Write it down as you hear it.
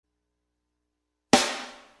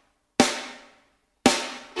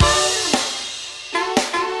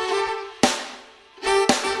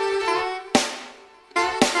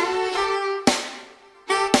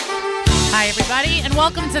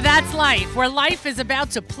welcome to That's Life, where life is about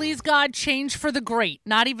to please God, change for the great.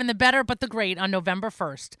 Not even the better, but the great on November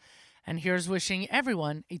 1st. And here's wishing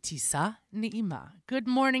everyone a Tisa Ni'ima. Good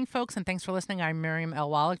morning, folks, and thanks for listening. I'm Miriam L.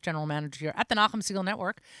 Wallach, General Manager here at the Nachum Segal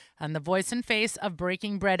Network, and the voice and face of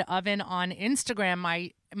Breaking Bread Oven on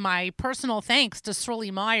Instagram. My personal thanks to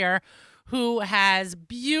Sruli Meyer, who has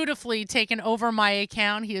beautifully taken over my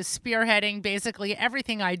account. He is spearheading basically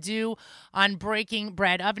everything I do on Breaking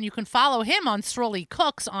Bread Oven. You can follow him on Sruli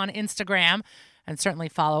Cooks on Instagram, and certainly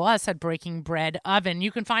follow us at Breaking Bread Oven.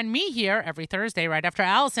 You can find me here every Thursday right after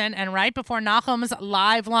Allison and right before Nachum's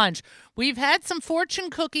live lunch. We've had some fortune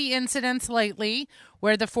cookie incidents lately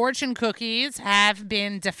where the fortune cookies have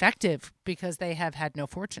been defective because they have had no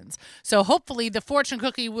fortunes. So hopefully the fortune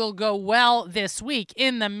cookie will go well this week.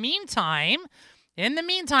 In the meantime,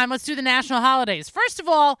 let's do the national holidays. First of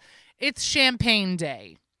all, it's Champagne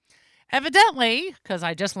Day. Evidently, because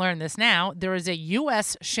I just learned this now, there is a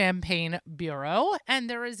U.S. Champagne Bureau and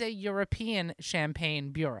there is a European Champagne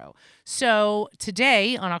Bureau. So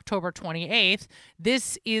today, on October 28th,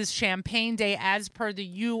 this is Champagne Day as per the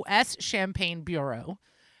U.S. Champagne Bureau.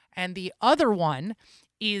 And the other one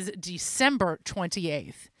is December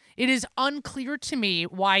 28th. It is unclear to me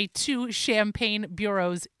why two champagne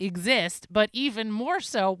bureaus exist, but even more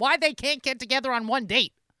so, why they can't get together on one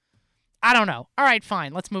date. I don't know. All right,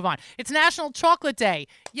 fine. Let's move on. It's National Chocolate Day.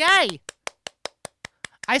 Yay!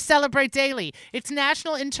 I celebrate daily. It's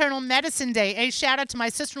National Internal Medicine Day. A shout out to my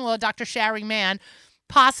sister-in-law, Dr. Shari Mann,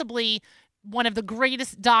 possibly one of the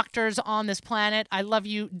greatest doctors on this planet. I love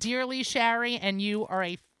you dearly, Shari, and you are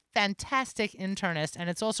a fantastic internist. And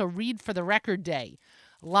it's also Read for the Record Day.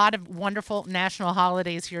 A lot of wonderful national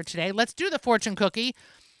holidays here today. Let's do the fortune cookie.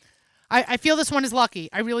 I feel this one is lucky.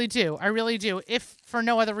 I really do. If for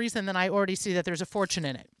no other reason than I already see that there's a fortune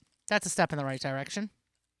in it. That's a step in the right direction.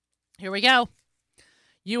 Here we go.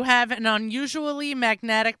 You have an unusually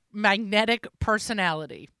magnetic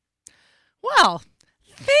personality. Well,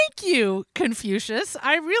 thank you, Confucius.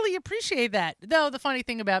 I really appreciate that. Though the funny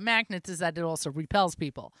thing about magnets is that it also repels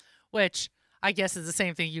people, which I guess is the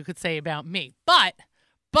same thing you could say about me.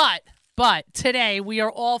 But today we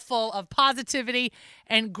are all full of positivity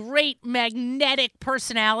and great magnetic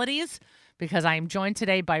personalities because I am joined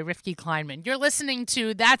today by Rivki Kleinman. You're listening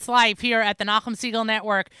to That's Life here at the Nachum Segal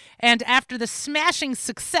Network. And after the smashing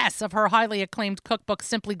success of her highly acclaimed cookbook,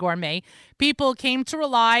 Simply Gourmet, people came to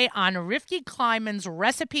rely on Rivki Kleinman's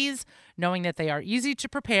recipes, knowing that they are easy to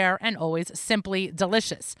prepare and always simply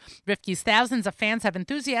delicious. Rivki's thousands of fans have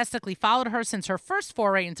enthusiastically followed her since her first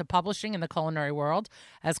foray into publishing in the culinary world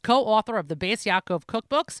as co-author of the Beis Yaakov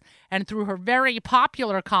cookbooks and through her very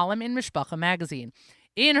popular column in Mishpacha magazine.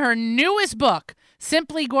 In her newest book,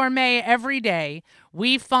 Simply Gourmet Every Day,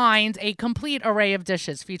 we find a complete array of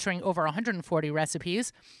dishes featuring over 140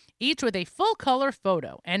 recipes, each with a full-color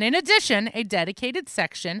photo, and in addition, a dedicated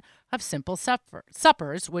section of simple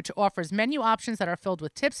suppers, which offers menu options that are filled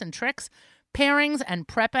with tips and tricks, pairings, and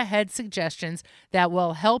prep-ahead suggestions that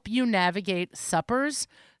will help you navigate suppers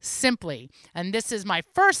simply. And this is my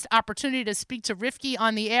first opportunity to speak to Rivki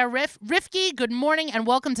on the air. Rivki, good morning, and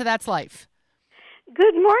welcome to That's Life.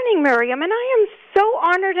 Good morning, Miriam, and I am so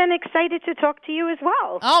honored and excited to talk to you as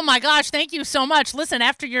well. Oh, my gosh, thank you so much. Listen,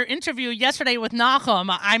 after your interview yesterday with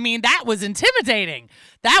Nachum, I mean, that was intimidating.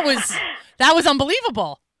 That was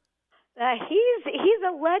unbelievable. He's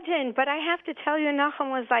a legend, but I have to tell you, Nachum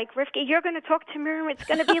was like, Rivki, you're going to talk to Miriam. It's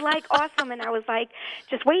going to be like awesome. And I was like,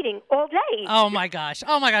 just waiting all day. Oh, my gosh.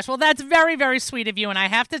 Well, that's very, very sweet of you, and I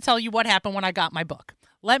have to tell you what happened when I got my book.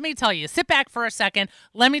 Let me tell you. Sit back for a second.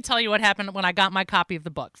 Let me tell you what happened when I got my copy of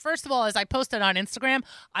the book. First of all, as I posted on Instagram,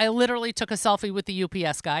 I literally took a selfie with the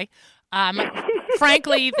UPS guy.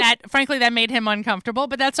 Frankly, that made him uncomfortable,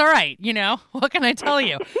 but that's all right. You know, what can I tell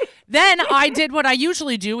you? Then I did what I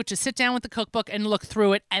usually do, which is sit down with the cookbook and look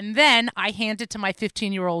through it, and then I hand it to my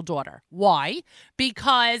 15-year-old daughter. Why?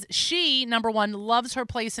 Because she, number one, loves her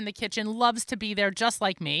place in the kitchen, loves to be there just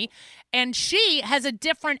like me, and she has a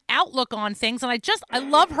different outlook on things, and I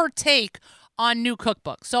love her take on new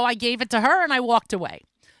cookbooks. So I gave it to her, and I walked away.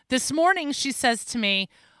 This morning, she says to me,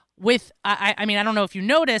 I mean, I don't know if you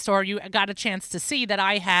noticed or you got a chance to see that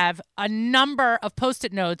I have a number of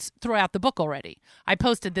Post-it notes throughout the book already. I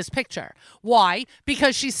posted this picture. Why?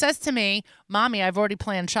 Because she says to me, Mommy, I've already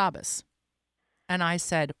planned Shabbos. And I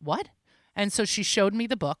said, what? And so she showed me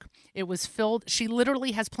the book. It was filled. She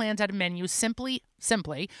literally has planned out a menu simply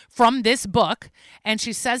from this book. And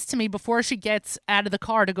she says to me before she gets out of the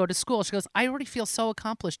car to go to school, she goes, I already feel so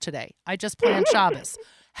accomplished today. I just planned Shabbos.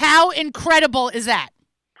 How incredible is that?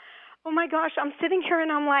 Oh my gosh, I'm sitting here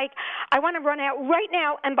and I'm like, I want to run out right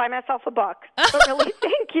now and buy myself a book. But really,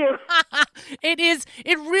 thank you.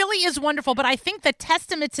 It really is wonderful. But I think the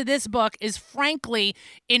testament to this book is frankly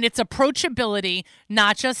in its approachability,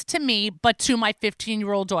 not just to me, but to my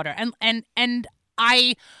 15-year-old daughter. And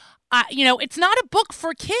I it's not a book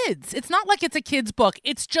for kids. It's not like it's a kid's book.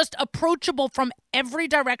 It's just approachable from every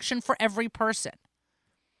direction for every person.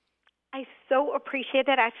 I so appreciate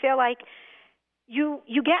that. I feel like you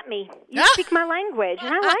get me. You speak my language,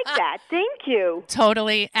 and I like that. Thank you.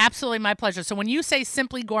 Totally. Absolutely my pleasure. So when you say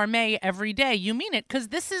Simply Gourmet every day, you mean it, because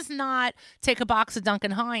this is not take a box of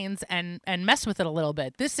Duncan Hines and mess with it a little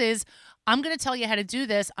bit. This is, I'm going to tell you how to do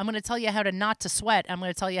this. I'm going to tell you how to not to sweat. I'm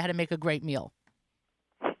going to tell you how to make a great meal.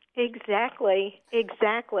 Exactly.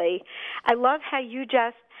 I love how you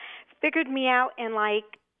just figured me out in like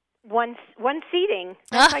one seating.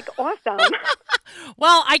 That's like awesome.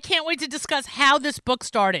 Well, I can't wait to discuss how this book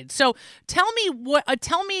started. So tell me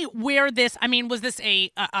where this, was this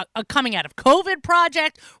a coming out of COVID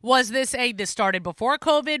project? Was this this started before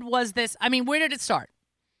COVID? Was this, where did it start?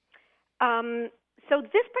 So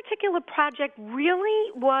this particular project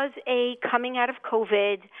really was a coming out of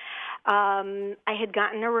COVID. I had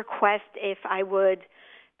gotten a request if I would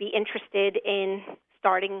be interested in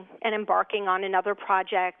starting and embarking on another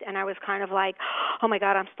project, and I was kind of like, oh my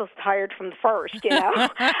God, I'm still tired from the first,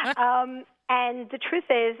 And the truth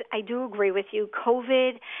is, I do agree with you.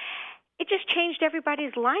 COVID, it just changed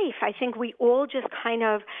everybody's life. I think we all just kind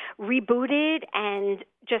of rebooted and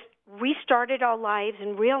just restarted our lives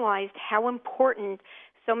and realized how important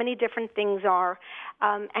so many different things are.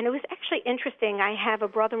 And it was actually interesting. I have a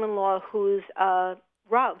brother-in-law who's a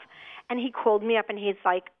Rav, and he called me up and he's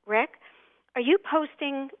like, Rick, are you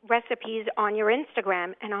posting recipes on your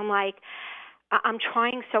Instagram? And I'm like, I'm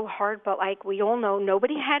trying so hard, but like we all know,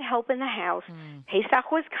 nobody had help in the house.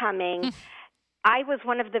 Pesach was coming. I was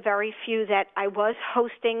one of the very few that I was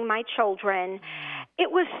hosting my children.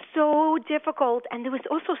 It was so difficult, and there was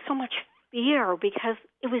also so much fear because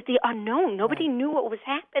it was the unknown. Nobody knew what was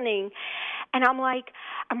happening. And I'm like,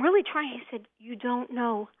 I'm really trying. He said, you don't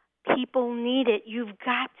know. People need it. You've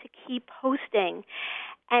got to keep hosting.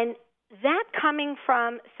 And that coming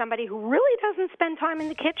from somebody who really doesn't spend time in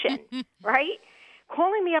the kitchen, right?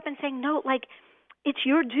 Calling me up and saying, no, like, it's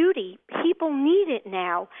your duty. People need it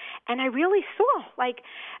now. And I really saw, like,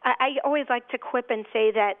 I always like to quip and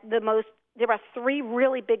say that there are three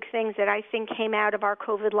really big things that I think came out of our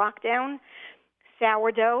COVID lockdown.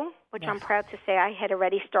 Sourdough, which I'm proud to say I had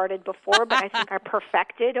already started before, but I think I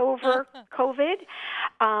perfected over COVID.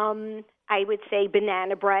 I would say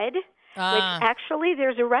banana bread. Which actually,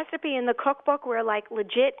 there's a recipe in the cookbook where, like,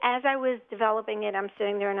 legit, as I was developing it, I'm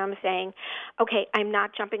sitting there and I'm saying, okay, I'm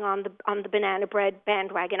not jumping on the banana bread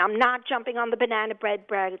bandwagon. I'm not jumping on the banana bread,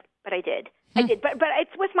 but I did. But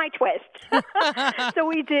it's with my twist. So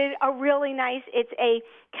we did a really nice, it's a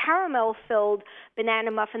caramel-filled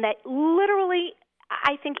banana muffin that literally,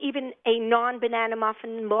 I think even a non-banana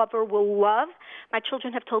muffin lover will love. My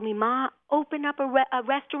children have told me, Ma, open up a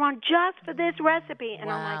restaurant just for this recipe.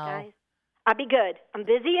 And I'm like, guys, I'll be good. I'm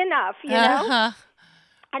busy enough, you know?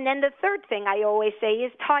 And then the third thing I always say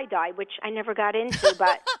is tie-dye, which I never got into,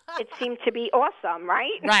 but it seemed to be awesome,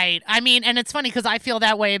 right? Right. And it's funny because I feel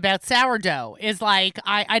that way about sourdough. Is like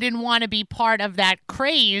I didn't want to be part of that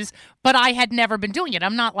craze, but I had never been doing it.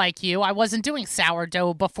 I'm not like you. I wasn't doing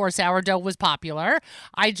sourdough before sourdough was popular.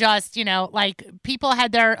 I just, like people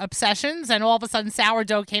had their obsessions, and all of a sudden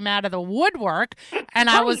sourdough came out of the woodwork, and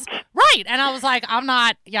I was like,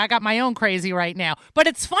 I got my own crazy right now. But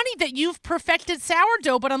it's funny that you've perfected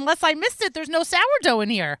sourdough, but unless I missed it, there's no sourdough in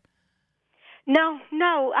here. No.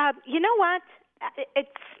 You know what? It's,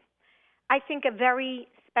 I think, a very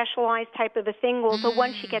specialized type of a thing. Although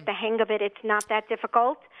once you get the hang of it, it's not that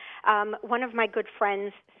difficult. One of my good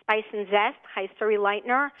friends, Spice and Zest, Suri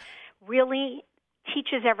Leitner, really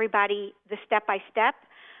teaches everybody the step-by-step.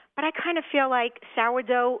 But I kind of feel like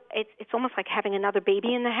sourdough, it's almost like having another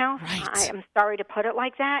baby in the house. Right. I am sorry to put it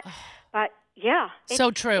like that. But yeah.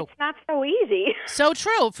 So true. It's not so easy. So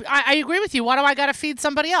true. I agree with you. Why do I got to feed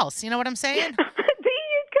somebody else? You know what I'm saying? There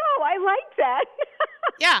you go. I like that.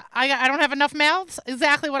 Yeah, I don't have enough mouths.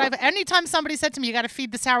 Exactly what anytime somebody said to me, you got to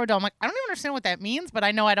feed the sourdough, I'm like, I don't even understand what that means, but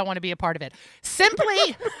I know I don't want to be a part of it.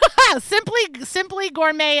 Simply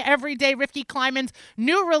Gourmet Everyday, Rivki Kleinman's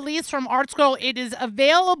new release from ArtScroll. It is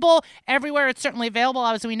available everywhere. It's certainly available,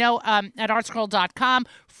 as we know, at artscroll.com.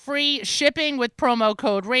 Free shipping with promo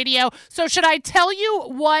code radio. So should I tell you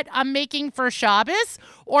what I'm making for Shabbos?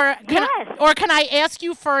 Or can I ask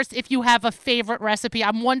you first if you have a favorite recipe?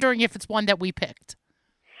 I'm wondering if it's one that we picked.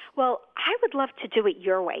 Well, I would love to do it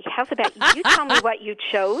your way. How's about you tell me what you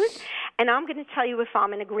chose, and I'm going to tell you if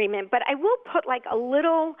I'm in agreement. But I will put like a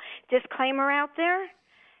little disclaimer out there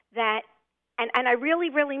that, and I really,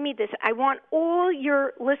 really mean this. I want all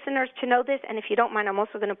your listeners to know this, and if you don't mind, I'm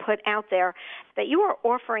also going to put out there that you are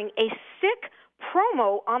offering a sick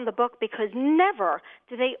promo on the book because never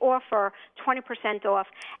do they offer 20% off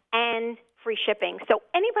and free shipping. So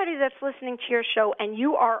anybody that's listening to your show and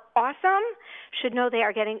you are awesome should know they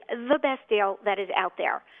are getting the best deal that is out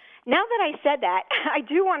there. Now that I said that, I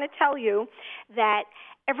do want to tell you that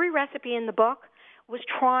every recipe in the book was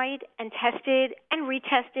tried and tested and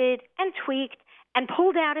retested and tweaked and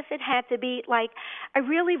pulled out if it had to be. Like, I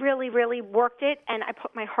really, really, really worked it, and I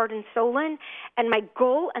put my heart and soul in. And my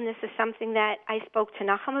goal, and this is something that I spoke to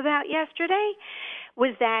Nachum about yesterday,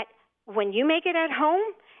 was that when you make it at home,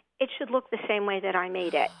 it should look the same way that I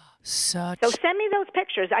made it. So send me those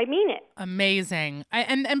pictures. I mean it. Amazing.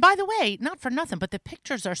 And by the way, not for nothing, but the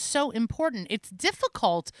pictures are so important. It's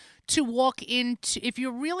difficult to walk into, if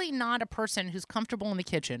you're really not a person who's comfortable in the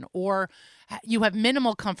kitchen or you have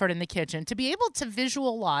minimal comfort in the kitchen, to be able to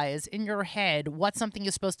visualize in your head what something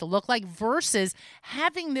is supposed to look like versus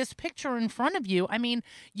having this picture in front of you. I mean,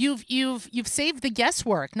 you've saved the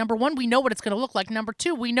guesswork. Number one, we know what it's going to look like. Number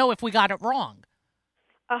two, we know if we got it wrong.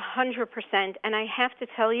 100%. And I have to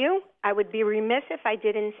tell you, I would be remiss if I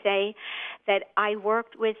didn't say that I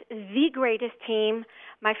worked with the greatest team.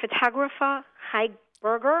 My photographer, Heidi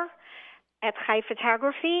Berger at Chai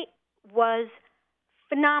Photography, was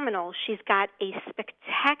phenomenal. She's got a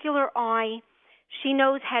spectacular eye. She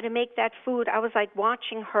knows how to make that food. I was like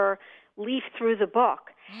watching her leaf through the book.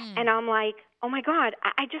 And I'm like, oh my God,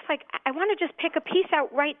 I want to just pick a piece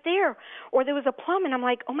out right there. Or there was a plum, and I'm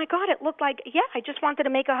like, oh my God, it looked like, yeah, I just wanted to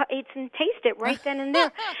make a eighth and taste it right then and there.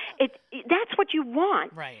 That's what you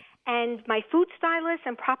want. Right. And my food stylist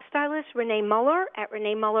and prop stylist, Renee Muller at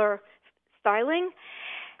Renee Muller Styling,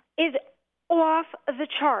 is off the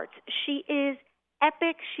charts. She is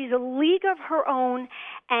epic. She's a league of her own.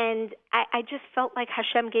 And I just felt like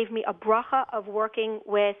Hashem gave me a bracha of working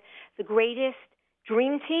with the greatest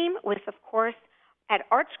dream team, with, of course, at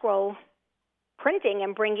Art Scroll printing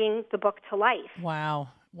and bringing the book to life. Wow.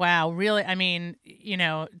 Really, I mean,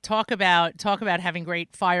 talk about having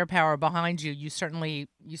great firepower behind you. You certainly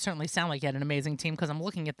sound like you had an amazing team, because I'm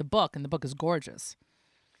looking at the book, and the book is gorgeous.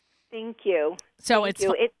 Thank you. So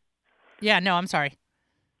yeah, no, I'm sorry.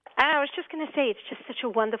 I was just going to say, it's just such a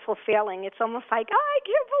wonderful feeling. It's almost like, oh, I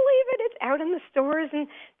can't believe it. It's out in the stores, and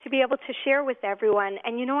to be able to share with everyone.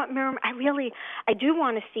 And you know what, Miriam? I do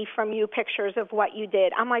want to see from you pictures of what you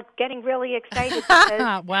did. I'm like getting really excited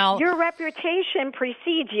because well, your reputation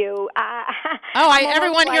precedes you.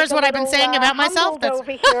 Everyone hears what I've been saying about myself. That's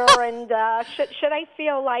over here, and should I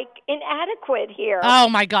feel like inadequate here? Oh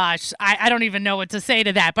my gosh, I don't even know what to say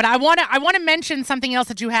to that. But I want to mention something else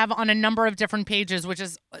that you have on a number of different pages,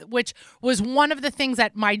 which was one of the things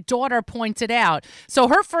that my daughter pointed out. So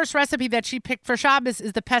her first recipe that she picked for Shabbos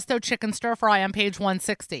is the pesto chicken stir fry on page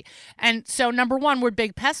 160. And so number one, we're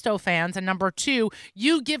big pesto fans. And number two,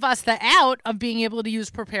 you give us the out of being able to use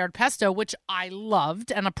prepared pesto, which I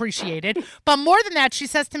loved and appreciated. But more than that, she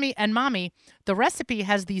says to me, and Mommy, the recipe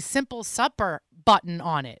has the simple supper button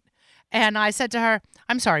on it. And I said to her,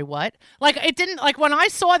 I'm sorry, what? Like, it didn't, like, when I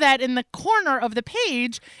saw that in the corner of the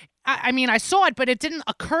page, I mean, I saw it, but it didn't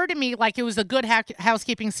occur to me like it was a good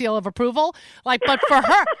housekeeping seal of approval. Like, but for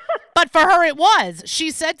her, it was.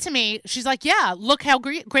 She said to me, she's like, yeah, look how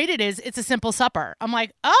great it is. It's a simple supper. I'm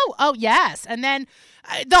like, oh, yes. And then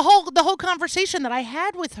the whole conversation that I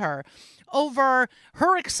had with her over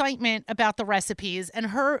her excitement about the recipes and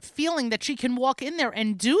her feeling that she can walk in there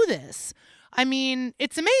and do this. I mean,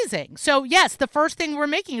 it's amazing. So, yes, the first thing we're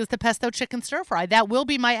making is the pesto chicken stir fry. That will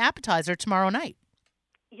be my appetizer tomorrow night.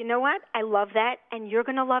 You know what? I love that, and you're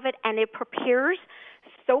going to love it, and it prepares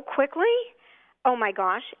so quickly. Oh, my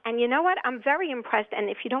gosh. And you know what? I'm very impressed, and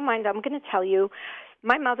if you don't mind, I'm going to tell you,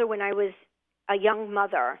 my mother, when I was a young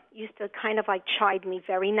mother, used to kind of like chide me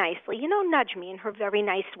very nicely, nudge me in her very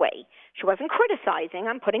nice way. She wasn't criticizing.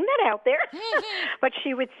 I'm putting that out there. But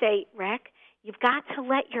she would say, Rick, you've got to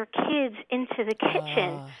let your kids into the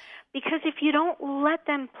kitchen. Because if you don't let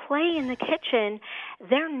them play in the kitchen,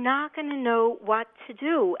 they're not going to know what to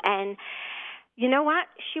do. And you know what?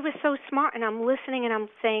 She was so smart, and I'm listening, and I'm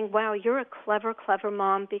saying, wow, you're a clever, clever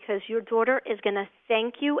mom, because your daughter is going to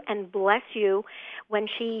thank you and bless you when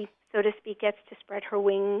she, so to speak, gets to spread her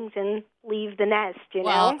wings and leave the nest,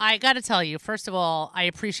 Well, I got to tell you, first of all, I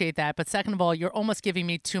appreciate that. But second of all, you're almost giving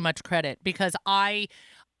me too much credit, because I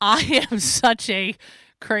am such a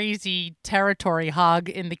crazy territory hog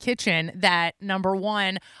in the kitchen that, number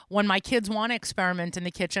one, when my kids want to experiment in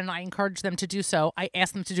the kitchen, I encourage them to do so. I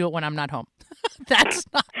ask them to do it when I'm not home. That's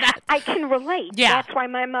not that. I can relate. Yeah. That's why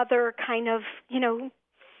my mother kind of, she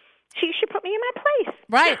put me in my place.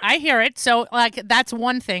 Right. I hear it. So, like, that's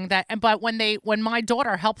one thing but when my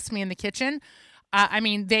daughter helps me in the kitchen,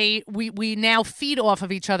 we now feed off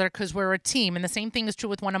of each other because we're a team. And the same thing is true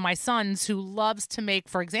with one of my sons who loves to make,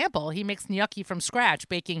 for example, he makes gnocchi from scratch,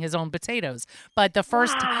 baking his own potatoes. But the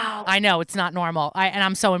first, Wow. I know it's not normal. And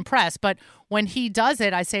I'm so impressed. But when he does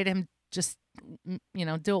it, I say to him, just, do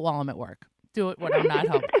it while I'm at work. Do it when I'm not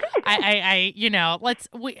home. I'm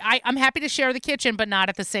happy to share the kitchen, but not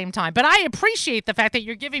at the same time. But I appreciate the fact that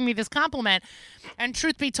you're giving me this compliment. And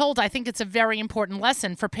truth be told, I think it's a very important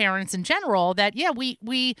lesson for parents in general that,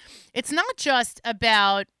 it's not just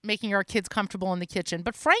about making our kids comfortable in the kitchen,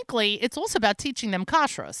 but frankly, it's also about teaching them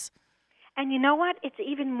kashrus. And you know what? It's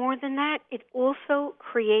even more than that. It also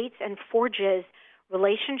creates and forges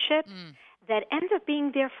relationships that end up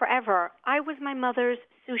being there forever. I was my mother's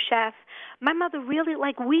sous chef. My mother really,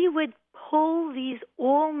 we would pull these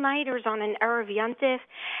all-nighters on an Erev Yontif,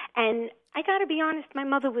 and I got to be honest, my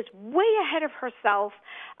mother was way ahead of herself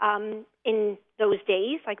in those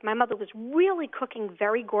days. Like, my mother was really cooking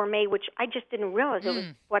very gourmet, which I just didn't realize it was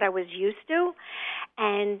what I was used to.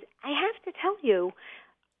 And I have to tell you,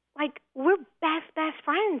 we're best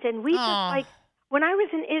friends, and we just, when I was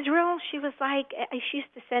in Israel, she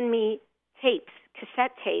used to send me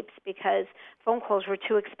cassette tapes, because phone calls were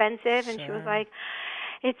too expensive. And she was like,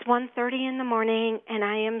 it's 1:30 in the morning, and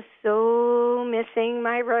I am so missing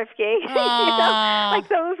my Rivki.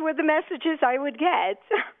 Those were the messages I would get.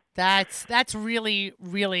 That's really,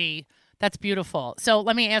 really, that's beautiful. So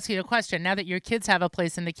let me ask you a question. Now that your kids have a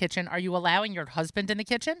place in the kitchen, are you allowing your husband in the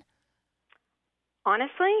kitchen?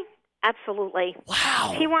 Honestly, absolutely.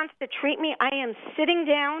 Wow. If he wants to treat me, I am sitting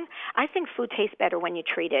down. I think food tastes better when you're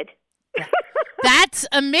treated. That's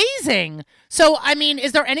amazing. So,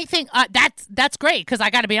 is there anything that's great, because I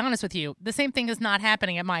got to be honest with you, the same thing is not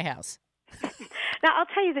happening at my house. Now, I'll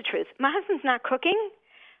tell you the truth. My husband's not cooking,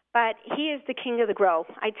 but he is the king of the grill.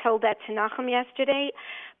 I told that to Nachum yesterday.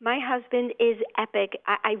 My husband is epic.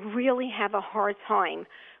 I really have a hard time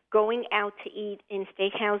going out to eat in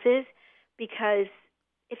steakhouses, because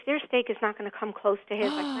if their steak is not going to come close to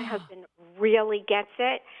his, my husband really gets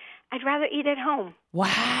it, I'd rather eat at home.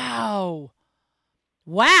 Wow.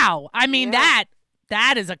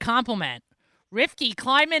 That is a compliment. Rivki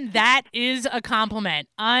Kleiman, that is a compliment.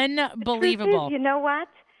 Unbelievable. The truth is, you know what?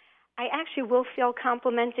 I actually will feel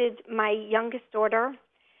complimented. My youngest daughter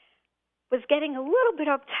was getting a little bit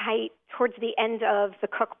uptight towards the end of the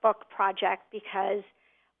cookbook project, because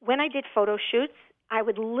when I did photo shoots, I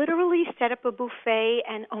would literally set up a buffet,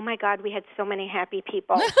 and oh my God, we had so many happy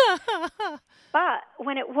people. But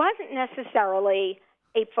when it wasn't necessarily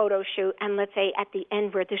a photo shoot, and let's say at the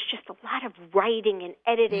end where there's just a lot of writing and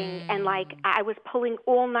editing, and I was pulling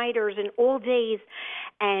all-nighters and all days,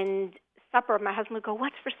 and supper, my husband would go,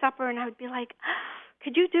 "What's for supper?" And I would be like,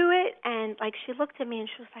 "Could you do it?" And she looked at me and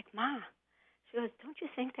she was like, "Ma," she goes, "don't you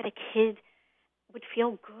think that a kid would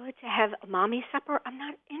feel good to have a mommy supper? I'm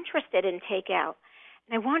not interested in takeout."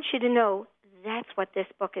 And I want you to know that's what this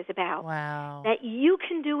book is about. Wow. That you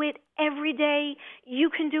can do it every day. You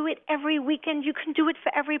can do it every weekend. You can do it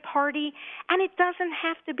for every party. And it doesn't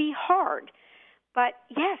have to be hard. But,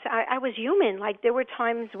 yes, I was human. There were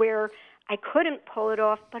times where I couldn't pull it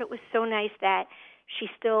off, but it was so nice that she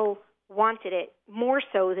still wanted it more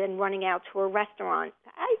so than running out to a restaurant.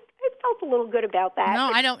 I felt a little good about that.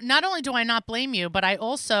 No, I don't. Not only do I not blame you, but I'm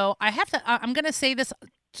going to say this,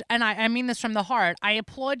 and I mean this from the heart. I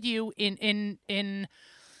applaud you in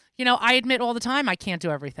I admit all the time I can't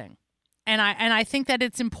do everything. And I think that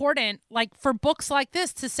it's important, for books like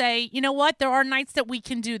this, to say, you know what, there are nights that we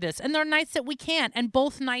can do this, and there are nights that we can't, and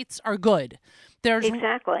both nights are good.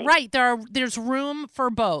 Exactly. Right. There's room for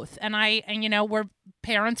both. And where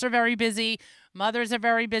parents are very busy, mothers are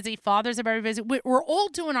very busy, fathers are very busy. We're all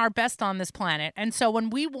doing our best on this planet. And so when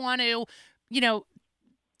we want to,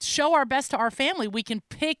 show our best to our family, we can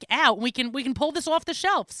pick out, we can pull this off the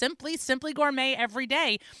shelf, simply gourmet every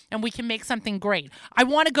day, and we can make something great. I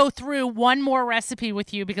want to go through one more recipe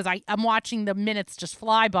with you because I'm watching the minutes just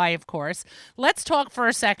fly by, of course. Let's talk for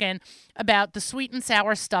a second about the sweet and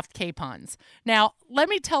sour stuffed capons. Now, let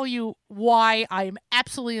me tell you why I'm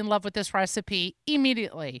absolutely in love with this recipe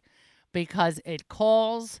immediately, because it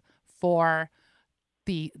calls for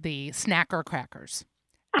the snacker crackers.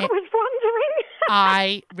 I was wondering.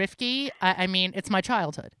 Rivki, it's my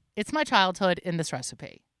childhood. It's my childhood in this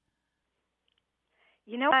recipe.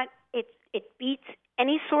 You know what? It beats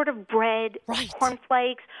any sort of bread, Right.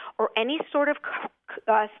 cornflakes, or any sort of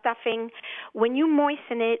stuffing, when you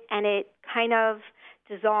moisten it and it kind of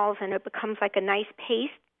dissolves and it becomes like a nice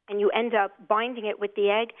paste, and you end up binding it with the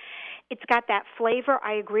egg, it's got that flavor.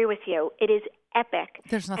 I agree with you. It is epic.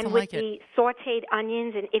 There's nothing and with like it. the sautéed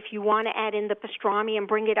onions, and if you want to add in the pastrami and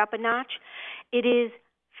bring it up a notch, it is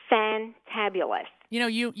fantabulous. You know,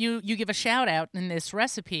 you give a shout out in this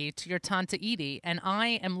recipe to your Tante Edie, and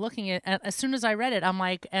I am looking at as soon as I read it, I'm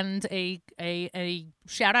like, and a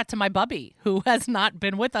shout out to my bubby who has not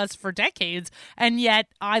been with us for decades, and yet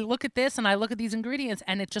I look at this and I look at these ingredients,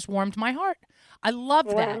 and it just warmed my heart. I love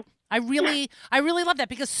that. I really love that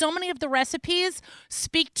because so many of the recipes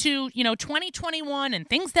speak to, 2021 and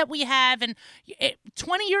things that we have. And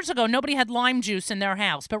 20 years ago, nobody had lime juice in their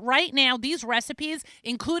house. But right now, these recipes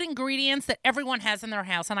include ingredients that everyone has in their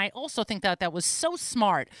house. And I also think that was so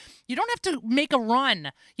smart. You don't have to make a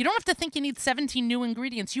run. You don't have to think you need 17 new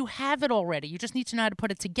ingredients. You have it already. You just need to know how to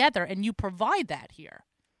put it together. And you provide that here.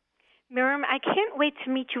 Miriam, I can't wait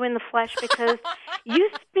to meet you in the flesh because you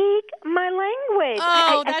speak my language.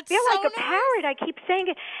 Oh, I that's feel so like a parrot. I keep saying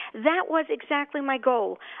it. That was exactly my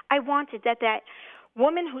goal. I wanted that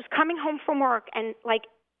woman who's coming home from work and, like,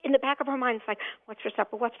 in the back of her mind, it's like, what's for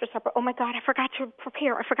supper? What's for supper? Oh, my God, I forgot to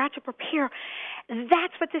prepare.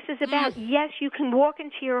 That's what this is about. Yes, you can walk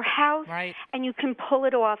into your house and you can pull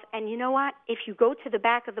it off. And you know what? If you go to the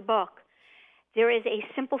back of the book, there is a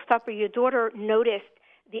simple supper. Your daughter noticed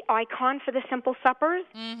the icon for the simple suppers.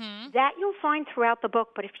 That you'll find throughout the book.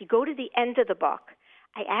 But if you go to the end of the book,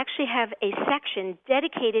 I actually have a section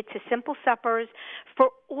dedicated to simple suppers for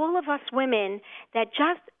all of us women that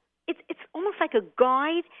just, it's almost like a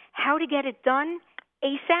guide how to get it done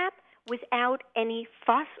ASAP without any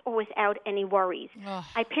fuss or without any worries.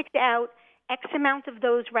 I picked out X amount of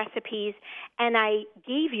those recipes, and I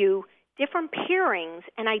gave you different pairings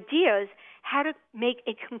and ideas how to make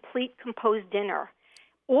a complete composed dinner.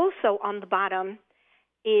 Also on the bottom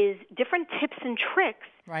is different tips and tricks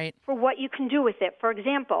for what you can do with it. For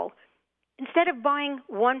example, instead of buying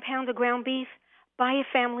 1 pound of ground beef, buy a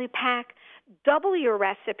family pack, double your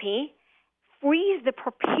recipe, freeze the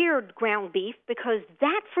prepared ground beef because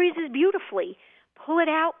that freezes beautifully. Pull it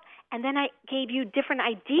out, and then I gave you different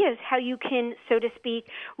ideas how you can, so to speak,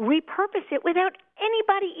 repurpose it without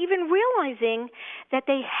anybody even realizing that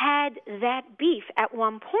they had that beef at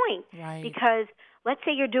one point. Because let's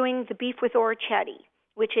say you're doing the beef with orecchiette,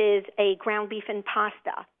 which is a ground beef and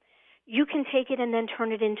pasta. You can take it and then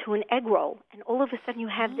turn it into an egg roll, and all of a sudden you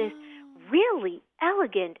have this really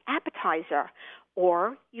elegant appetizer.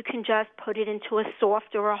 Or you can just put it into a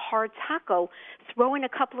soft or a hard taco, throw in a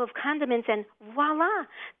couple of condiments, and voila,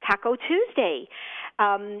 Taco Tuesday.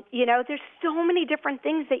 There's so many different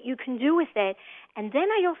things that you can do with it. And then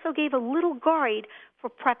I also gave a little guide for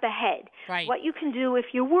prep ahead. What you can do if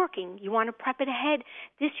you're working, you want to prep it ahead.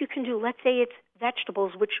 This you can do. Let's say it's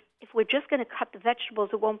vegetables, which if we're just going to cut the vegetables,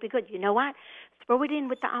 it won't be good. You know what? Throw it in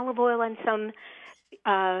with the olive oil and some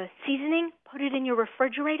seasoning, put it in your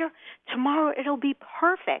refrigerator. Tomorrow it'll be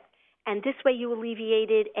perfect. And this way you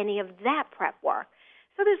alleviated any of that prep work.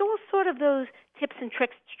 So there's all sort of those tips and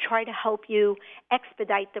tricks to try to help you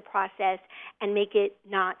expedite the process and make it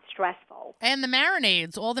not stressful. And the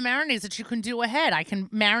marinades, all the marinades that you can do ahead. I can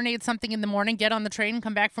marinate something in the morning, get on the train,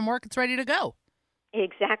 come back from work, it's ready to go.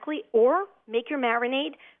 Exactly. Or make your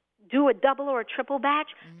marinade, do a double or a triple batch,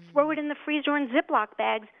 throw it in the freezer in Ziploc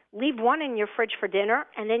bags, leave one in your fridge for dinner,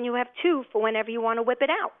 and then you have 2 for whenever you want to whip it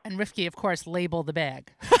out. And Rifki, of course, label the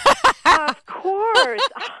bag. Of course.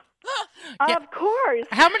 Of course.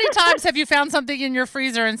 How many times have you found something in your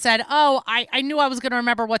freezer and said, oh, I knew I was going to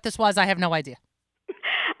remember what this was. I have no idea.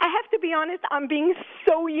 I have to be honest, I'm being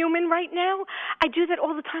so human right now. I do that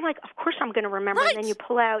all the time. Like, of course I'm going to remember. And then you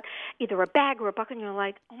pull out either a bag or a bucket and you're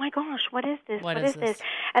like, oh my gosh, what is this? What is this?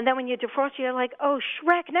 And then when you defrost, you're like, oh,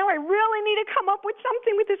 Shrek, now I really need to come up with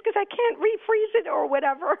something with this because I can't refreeze it or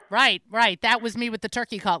whatever. Right. That was me with the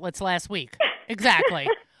turkey cutlets last week. Exactly.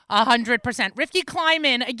 100%. Rifki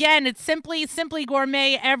Kleiman, again, it's Simply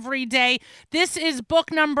Gourmet every day. This is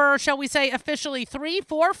book number, shall we say, officially 3,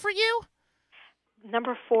 4 for you?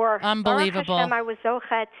 Number 4. Unbelievable. Hashem, I was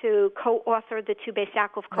zocheh to co-author the 2 Beis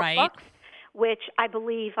Yaakov cookbooks, which I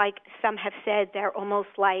believe, like some have said, they're almost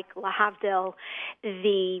like Lahavdil,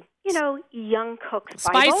 the, young cook's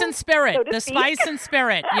Bible. Spice and Spirit. So the Spice and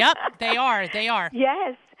Spirit. Yep, they are.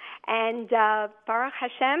 Yes. And Baruch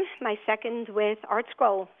Hashem, my second with Art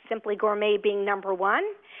Scroll, Simply Gourmet being number 1,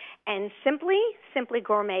 and Simply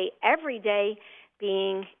Gourmet every day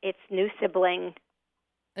being its new sibling,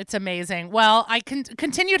 It's amazing. Well, I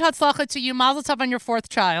continued Hatzlacha to you. Mazel tov on your 4th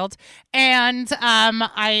child. And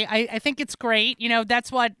I think it's great. You know,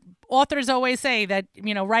 that's what authors always say, that,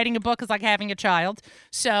 you know, writing a book is like having a child.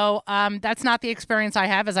 So that's not the experience I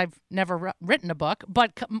have, as I've never written a book.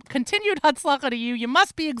 But continued Hatzlacha to you. You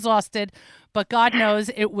must be exhausted, but God knows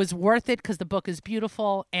it was worth it because the book is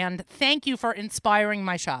beautiful. And thank you for inspiring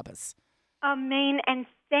my Shabbos. Amen. And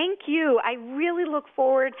thank you. I really look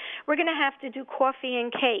forward. We're going to have to do coffee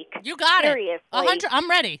and cake. You got Seriously. it. 100. I'm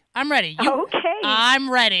ready. Okay. I'm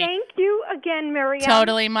ready. Thank you again, Miriam.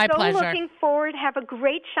 Totally my pleasure. Looking forward. Have a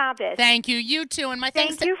great Shabbos. Thank you. You too. And my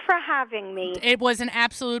thanks. Thank you for having me. It was an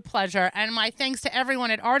absolute pleasure. And my thanks to everyone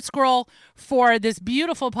at ArtScroll for this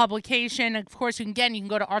beautiful publication. Of course, you can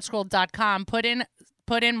go to artscroll.com, put in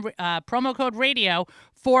promo code radio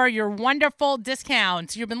for your wonderful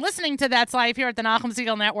discounts. You've been listening to That's Life here at the Nachum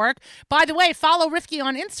Segal Network. By the way, follow Rivki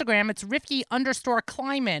on Instagram. It's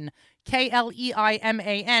Rivki_Kleiman,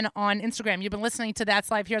 Kleiman on Instagram. You've been listening to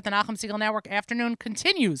That's Life here at the Nachum Segal Network. Afternoon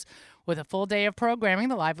continues with a full day of programming.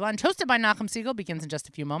 The live lunch hosted by Nachum Segal begins in just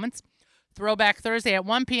a few moments. Throwback Thursday at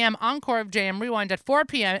 1 p.m. Encore of JM Rewind at 4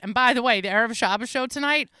 p.m. And by the way, the Erev Shabbos show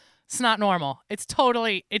tonight, it's not normal. It's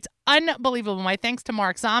unbelievable. My thanks to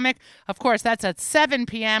Mark Zomick. Of course, that's at 7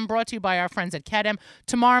 p.m., brought to you by our friends at Kedem.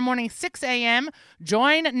 Tomorrow morning, 6 a.m.,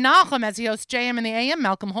 join Nachum as he hosts JM in the a.m.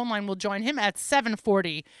 Malcolm Homeline will join him at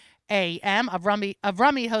 7:40 a.m.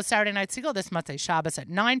 Avrami hosts Saturday Night Segal this Motzei Shabbos at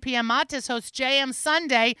 9 p.m. Matis hosts JM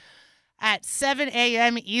Sunday at 7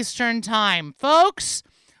 a.m. Eastern Time. Folks,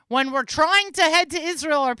 when we're trying to head to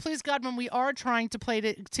Israel, or please God, when we are trying to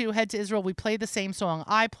head to Israel, we play the same song.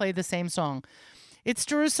 I play the same song. It's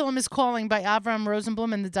Jerusalem is Calling by Avram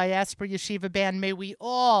Rosenblum and the Diaspora Yeshiva Band. May we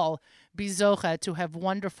all be zocha to have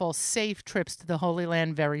wonderful, safe trips to the Holy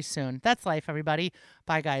Land very soon. That's life, everybody.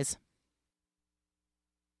 Bye, guys.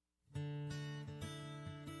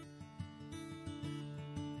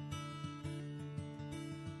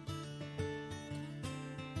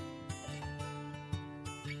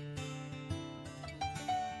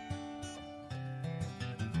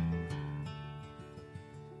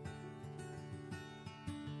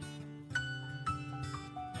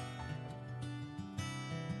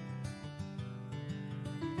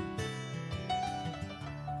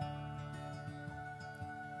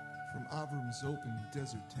 Avram's open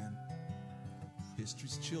desert tent,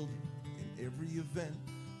 history's children in every event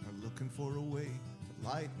are looking for a way to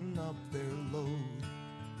lighten up their load.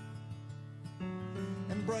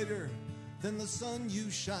 And brighter than the sun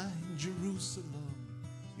you shine, Jerusalem,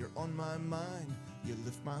 you're on my mind, you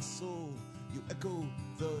lift my soul, you echo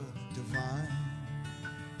the divine.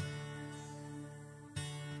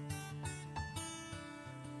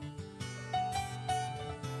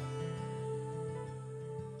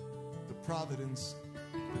 Providence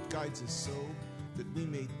that guides us so that we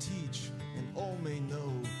may teach and all may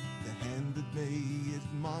know the hand that may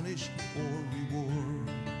admonish or reward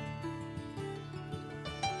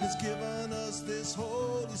has given us this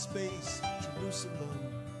holy space.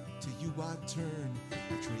 Jerusalem, to you I turn,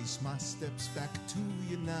 I trace my steps back to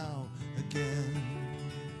you now again.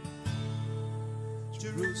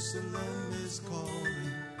 Jerusalem is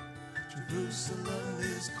calling, Jerusalem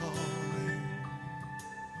is calling.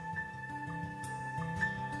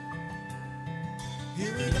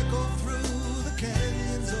 Hear it echo through the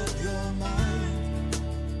canyons of your mind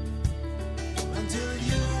until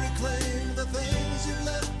you reclaim the things you've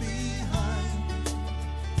left behind.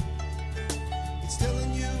 It's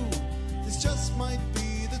telling you this just might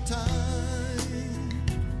be the time.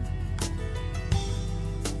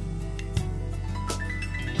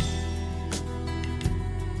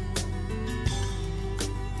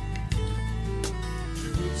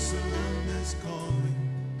 Jerusalem is calling.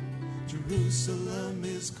 Jerusalem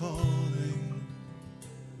is calling.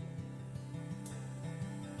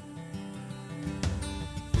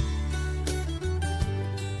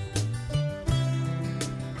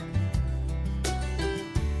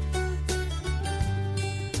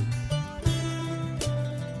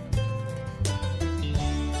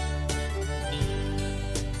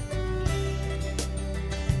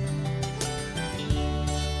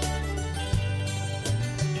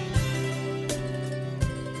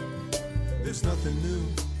 There's nothing new,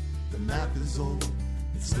 the map is old.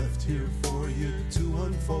 It's left here for you to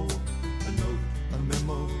unfold. A note, a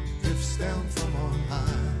memo drifts down from on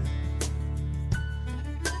high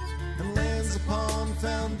and lands upon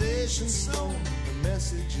foundation stone. The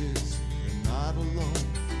message is you're not alone.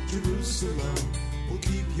 Jerusalem will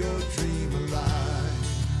keep your dream alive.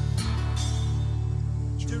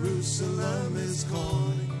 Jerusalem is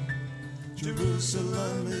calling.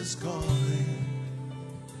 Jerusalem is calling.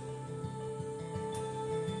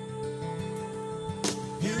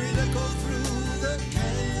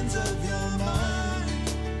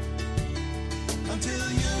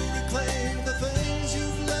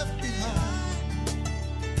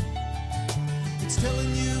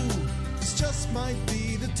 just might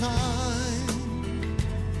be the time.